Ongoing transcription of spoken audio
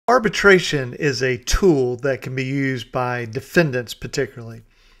Arbitration is a tool that can be used by defendants particularly,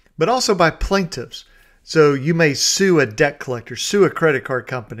 but also by plaintiffs. So you may sue a debt collector, sue a credit card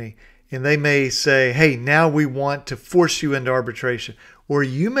company, and they may say, hey, now we want to force you into arbitration. Or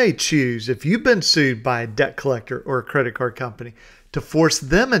you may choose, if you've been sued by a debt collector or a credit card company, to force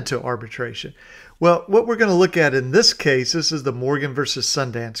them into arbitration. Well, what we're going to look at in this case, this is the Morgan versus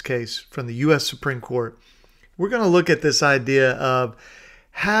Sundance case from the U.S. Supreme Court. We're going to look at this idea of,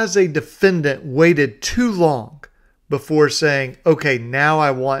 has a defendant waited too long before saying, okay, now I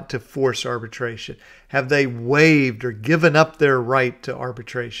want to force arbitration? Have they waived or given up their right to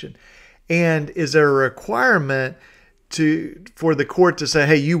arbitration? And is there a requirement for the court to say,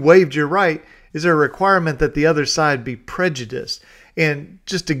 hey, you waived your right? Is there a requirement that the other side be prejudiced? And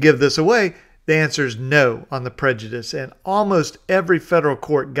just to give this away, the answer is no on the prejudice. And almost every federal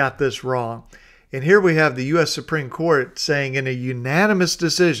court got this wrong. And here we have the U.S. Supreme Court saying in a unanimous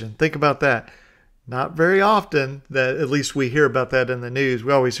decision, think about that. Not very often that at least we hear about that in the news.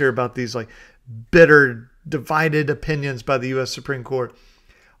 We always hear about these like bitter, divided opinions by the U.S. Supreme Court.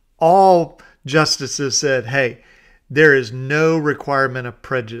 All justices said, hey, there is no requirement of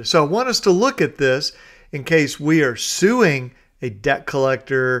prejudice. So I want us to look at this in case we are suing a debt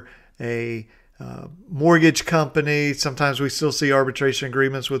collector, a mortgage company. Sometimes we still see arbitration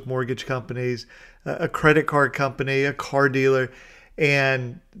agreements with mortgage companies, a credit card company, a car dealer,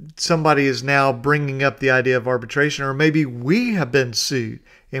 and somebody is now bringing up the idea of arbitration, or maybe we have been sued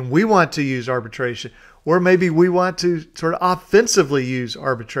and we want to use arbitration, or maybe we want to sort of offensively use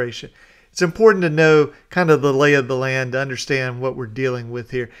arbitration. It's important to know kind of the lay of the land to understand what we're dealing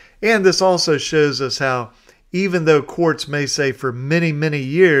with here. And this also shows us how, even though courts may say for many, many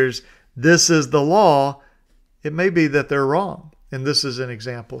years, this is the law, it may be that they're wrong. And this is an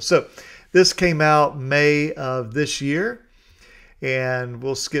example. So this came out May of this year. And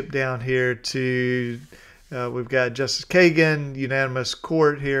we'll skip down here to, we've got Justice Kagan, unanimous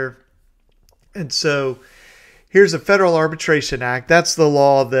court here. And so here's the Federal Arbitration Act. That's the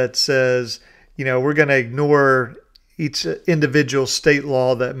law that says, you know, we're going to ignore each individual state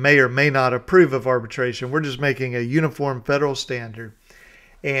law that may or may not approve of arbitration. We're just making a uniform federal standard.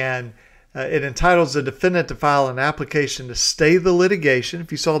 And it entitles the defendant to file an application to stay the litigation.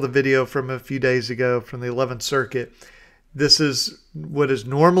 If you saw the video from a few days ago from the 11th Circuit, this is what is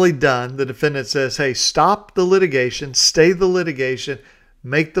normally done. The defendant says, hey, stop the litigation, stay the litigation,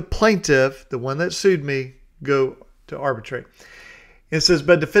 make the plaintiff, the one that sued me, go to arbitrate. It says,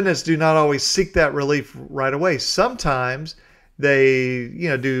 but defendants do not always seek that relief right away. Sometimes they,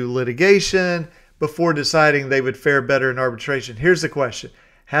 do litigation before deciding they would fare better in arbitration. Here's the question.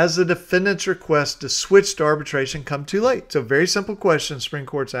 Has the defendant's request to switch to arbitration come too late? So very simple question Supreme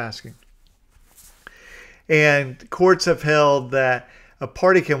Court's asking. And courts have held that a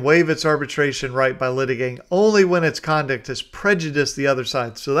party can waive its arbitration right by litigating only when its conduct has prejudiced the other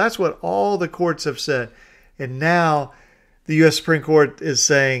side. So that's what all the courts have said. And now the U.S. Supreme Court is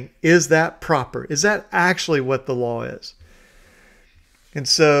saying, is that proper? Is that actually what the law is? And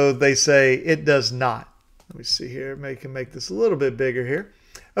so they say it does not. Let me see here. I can make this a little bit bigger here.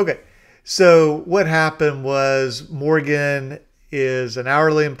 Okay, so what happened was Morgan is an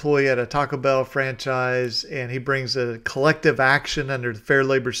hourly employee at a Taco Bell franchise, and he brings a collective action under the Fair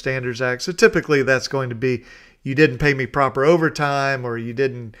Labor Standards Act. So typically that's going to be, you didn't pay me proper overtime, or you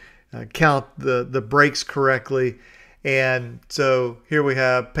didn't count the breaks correctly. And so here we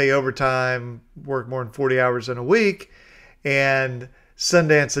have pay overtime, work more than 40 hours in a week. And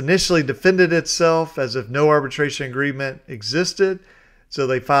Sundance initially defended itself as if no arbitration agreement existed. So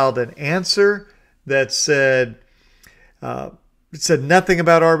they filed an answer that said, it said nothing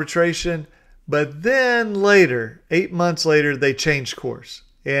about arbitration, but then later, 8 months later, they changed course.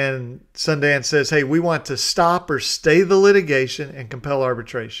 And Sundance says, hey, we want to stop or stay the litigation and compel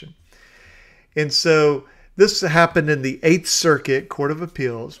arbitration. And so this happened in the 8th Circuit Court of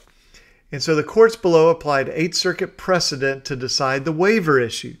Appeals. And so the courts below applied 8th Circuit precedent to decide the waiver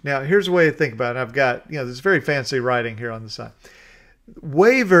issue. Now, here's a way to think about it. I've got, this very fancy writing here on the side.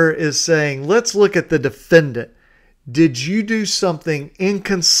 Waiver is saying, let's look at the defendant. Did you do something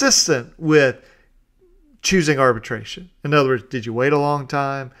inconsistent with choosing arbitration? In other words, did you wait a long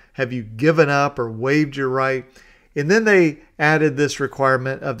time? Have you given up or waived your right? And then they added this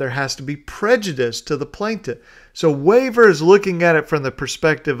requirement of there has to be prejudice to the plaintiff. So waiver is looking at it from the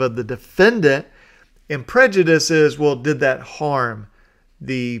perspective of the defendant, and prejudice is, well, did that harm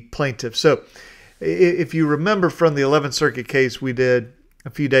the plaintiff? So if you remember from the 11th Circuit case we did a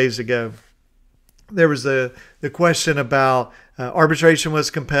few days ago, there was the question about arbitration was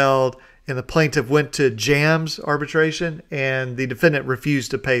compelled, and the plaintiff went to JAMS arbitration, and the defendant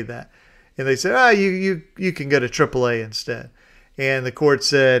refused to pay that. And they said, you can go to AAA instead. And the court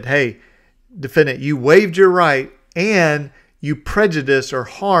said, hey, defendant, you waived your right and you prejudiced or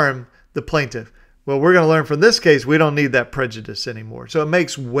harmed the plaintiff. Well, we're going to learn from this case, we don't need that prejudice anymore. So it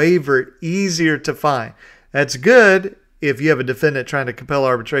makes waiver easier to find. That's good if you have a defendant trying to compel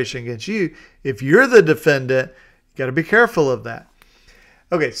arbitration against you. If you're the defendant, you got to be careful of that.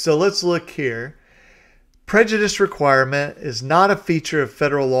 Okay, so let's look here. Prejudice requirement is not a feature of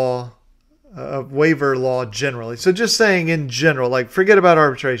federal law, of waiver law generally. So just saying in general, like forget about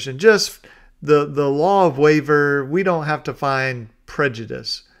arbitration, just the law of waiver, we don't have to find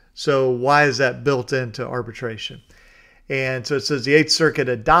prejudice. So why is that built into arbitration? And so it says the Eighth Circuit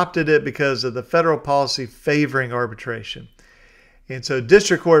adopted it because of the federal policy favoring arbitration. And so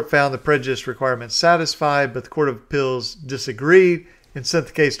district court found the prejudice requirement satisfied, but the Court of Appeals disagreed and sent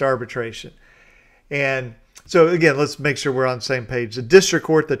the case to arbitration. And so again, let's make sure we're on the same page. The district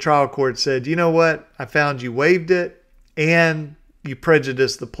court, the trial court said, you know what? I found you waived it and you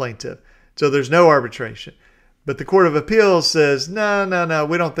prejudiced the plaintiff. So there's no arbitration. But the Court of Appeals says, no,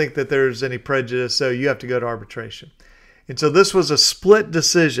 we don't think that there's any prejudice, so you have to go to arbitration. And so this was a split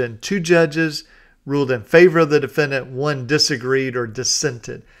decision. 2 judges ruled in favor of the defendant, 1 disagreed or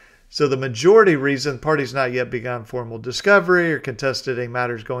dissented. So the majority reason, parties not yet begun formal discovery or contested any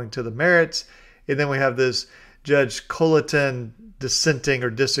matters going to the merits. And then we have this Judge Colleton dissenting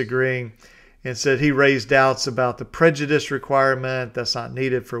or disagreeing and said he raised doubts about the prejudice requirement. That's not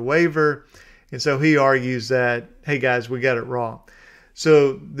needed for waiver. And so he argues that, hey guys, we got it wrong.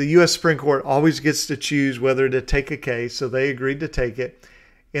 So the U.S. Supreme Court always gets to choose whether to take a case. So they agreed to take it.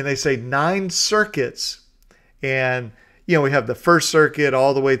 And they say 9 circuits. And, you know, we have the First Circuit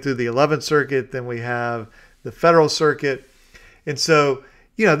all the way through the 11th Circuit. Then we have the Federal Circuit. And so,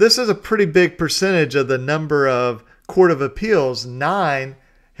 you know, this is a pretty big percentage of the number of Court of Appeals. 9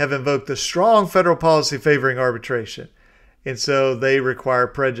 have invoked the strong federal policy favoring arbitration. And so they require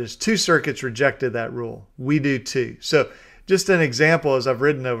prejudice. 2 circuits rejected that rule. We do too. So just an example, as I've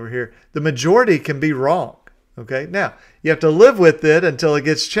written over here, the majority can be wrong. Okay. Now, you have to live with it until it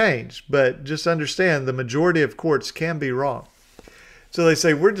gets changed. But just understand the majority of courts can be wrong. So they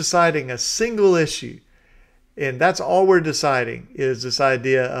say we're deciding a single issue. And that's all we're deciding is this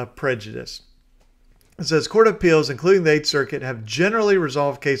idea of prejudice. It says Court of Appeals, including the 8th Circuit, have generally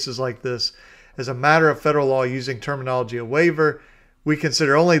resolved cases like this as a matter of federal law using terminology of waiver. We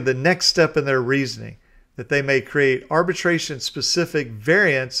consider only the next step in their reasoning, that they may create arbitration-specific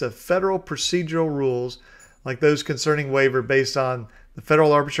variants of federal procedural rules like those concerning waiver based on the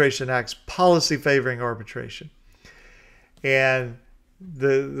Federal Arbitration Act's policy favoring arbitration. And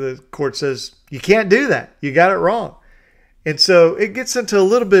the court says, you can't do that. You got it wrong. And so it gets into a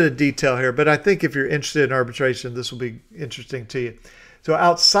little bit of detail here, but I think if you're interested in arbitration, this will be interesting to you. So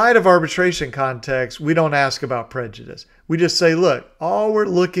outside of arbitration context, we don't ask about prejudice. We just say, look, all we're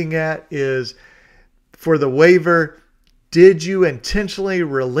looking at is for the waiver, did you intentionally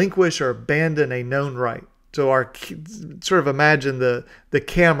relinquish or abandon a known right? So our sort of imagine the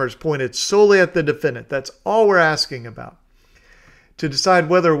cameras pointed solely at the defendant. That's all we're asking about. To decide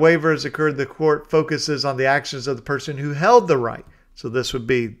whether a waiver has occurred, the court focuses on the actions of the person who held the right. So this would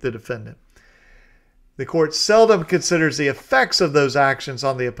be the defendant. The court seldom considers the effects of those actions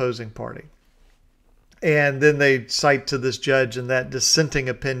on the opposing party. And then they cite to this judge in that dissenting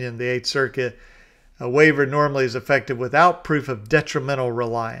opinion, the 8th Circuit, a waiver normally is effective without proof of detrimental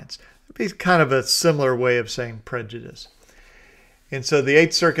reliance. It'd be kind of a similar way of saying prejudice. And so the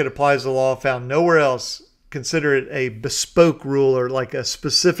 8th Circuit applies the law found nowhere else. Consider it a bespoke rule or like a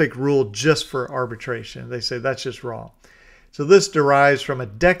specific rule just for arbitration. They say that's just wrong. So this derives from a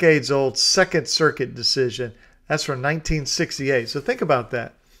decades-old Second Circuit decision. That's from 1968. So think about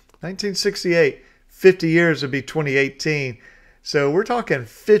that. 1968, 50 years would be 2018. So we're talking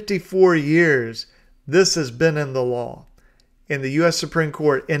 54 years this has been in the law. In the U.S. Supreme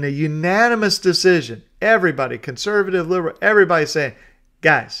Court, in a unanimous decision, everybody, conservative, liberal, everybody saying,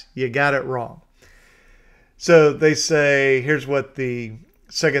 guys, you got it wrong. So they say, here's what the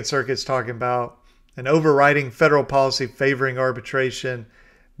Second Circuit's talking about. An overriding federal policy favoring arbitration.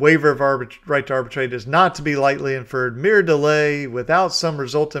 Waiver of right to arbitrate is not to be lightly inferred. Mere delay without some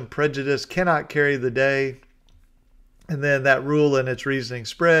resultant prejudice cannot carry the day. And then that rule and its reasoning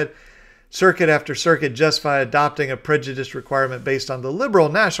spread. Circuit after circuit justify adopting a prejudice requirement based on the liberal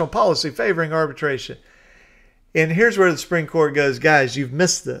national policy favoring arbitration. And here's where the Supreme Court goes, guys, you've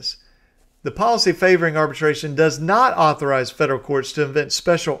missed this. The policy favoring arbitration does not authorize federal courts to invent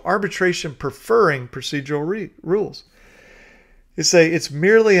special arbitration preferring procedural rules. It say it's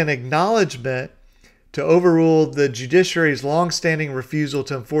merely an acknowledgement to overrule the judiciary's longstanding refusal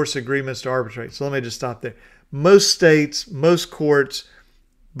to enforce agreements to arbitrate. So let me just stop there. Most states, most courts,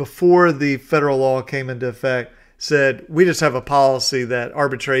 before the federal law came into effect, said we just have a policy that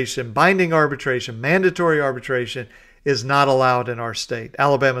arbitration, binding arbitration, mandatory arbitration is not allowed in our state.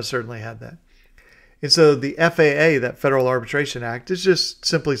 Alabama certainly had that. And so the FAA, that Federal Arbitration Act, is just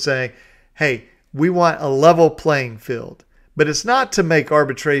simply saying, hey, we want a level playing field. But it's not to make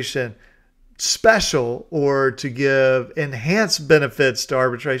arbitration special or to give enhanced benefits to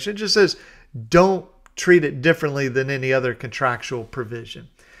arbitration. It just says don't treat it differently than any other contractual provision.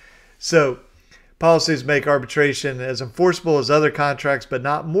 So policies make arbitration as enforceable as other contracts, but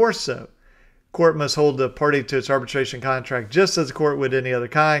not more so. Court must hold the party to its arbitration contract just as the court would any other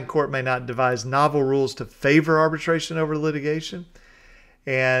kind. Court may not devise novel rules to favor arbitration over litigation.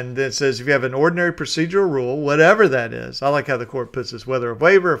 And it says if you have an ordinary procedural rule, whatever that is, I like how the court puts this, whether a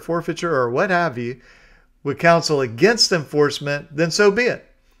waiver, a forfeiture, or what have you, would counsel against enforcement, then so be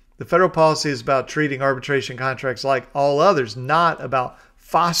it. The federal policy is about treating arbitration contracts like all others, not about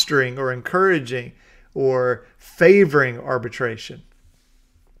fostering or encouraging or favoring arbitration.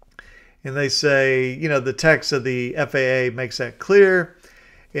 And they say, you know, the text of the FAA makes that clear.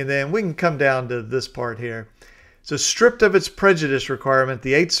 And then we can come down to this part here. So stripped of its prejudice requirement,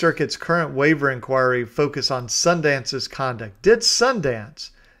 the Eighth Circuit's current waiver inquiry focused on Sundance's conduct. Did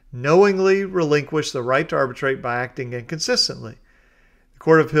Sundance knowingly relinquish the right to arbitrate by acting inconsistently? The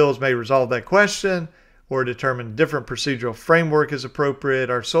Court of Appeals may resolve that question or determine a different procedural framework is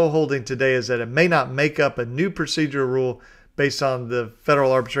appropriate. Our sole holding today is that it may not make up a new procedural rule based on the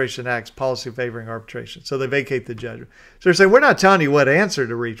Federal Arbitration Act's policy favoring arbitration. So they vacate the judgment. So they're saying, we're not telling you what answer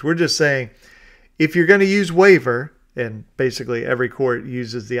to reach. We're just saying, if you're going to use waiver, and basically every court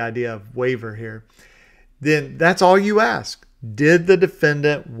uses the idea of waiver here, then that's all you ask. Did the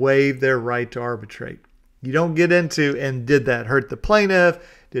defendant waive their right to arbitrate? You don't get into, and did that hurt the plaintiff?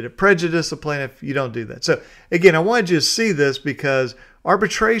 Did it prejudice the plaintiff? You don't do that. So again, I wanted you to see this because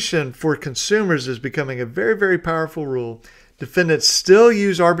arbitration for consumers is becoming a very, very powerful rule. Defendants still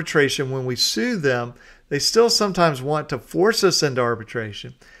use arbitration when we sue them. They still sometimes want to force us into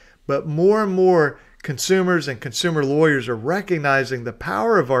arbitration. But more and more consumers and consumer lawyers are recognizing the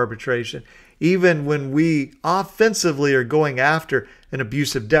power of arbitration, even when we offensively are going after an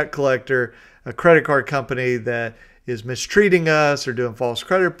abusive debt collector, a credit card company that is mistreating us or doing false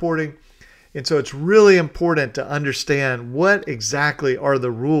credit reporting. And so it's really important to understand what exactly are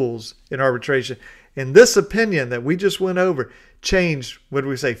the rules in arbitration. And this opinion that we just went over changed, what do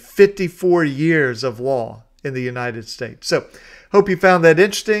we say, 54 years of law in the United States. So hope you found that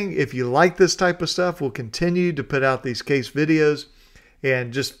interesting. If you like this type of stuff, we'll continue to put out these case videos,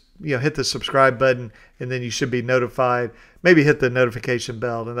 and just hit the subscribe button, and then you should be notified. Maybe hit the notification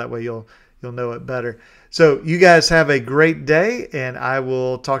bell, and that way you'll know it better. So you guys have a great day, and I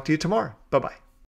will talk to you tomorrow. Bye-bye.